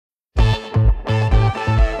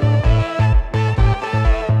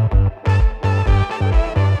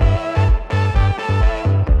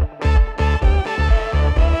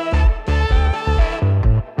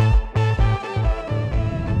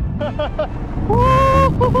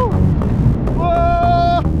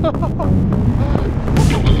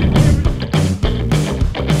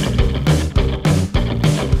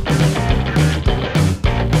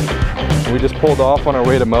We just pulled off on our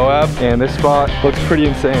way to Moab, and this spot looks pretty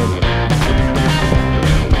insane.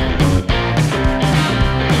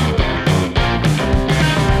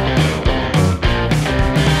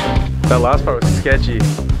 That last part was sketchy.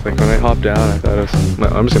 Like when I hopped down, I thought my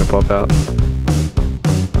arm's gonna pop out.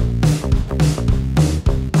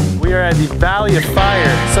 We are at the Valley of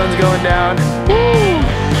Fire. Sun's going down. Woo!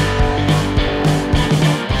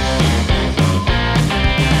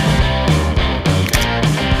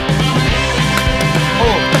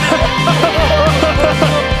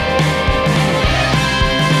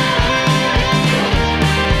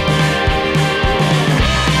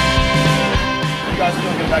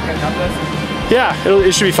 Yeah,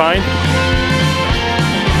 it should be fine.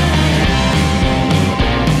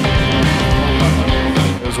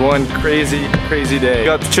 It was one crazy, crazy day.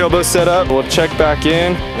 Got the chill bus set up. We'll check back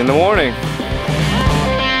in the morning.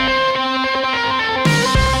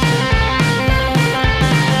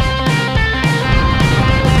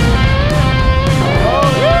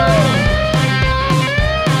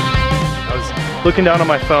 I was looking down on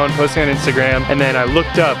my phone, posting on Instagram, and then I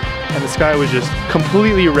looked up and the sky was just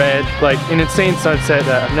completely red, like an insane sunset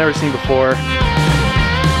that I've never seen before.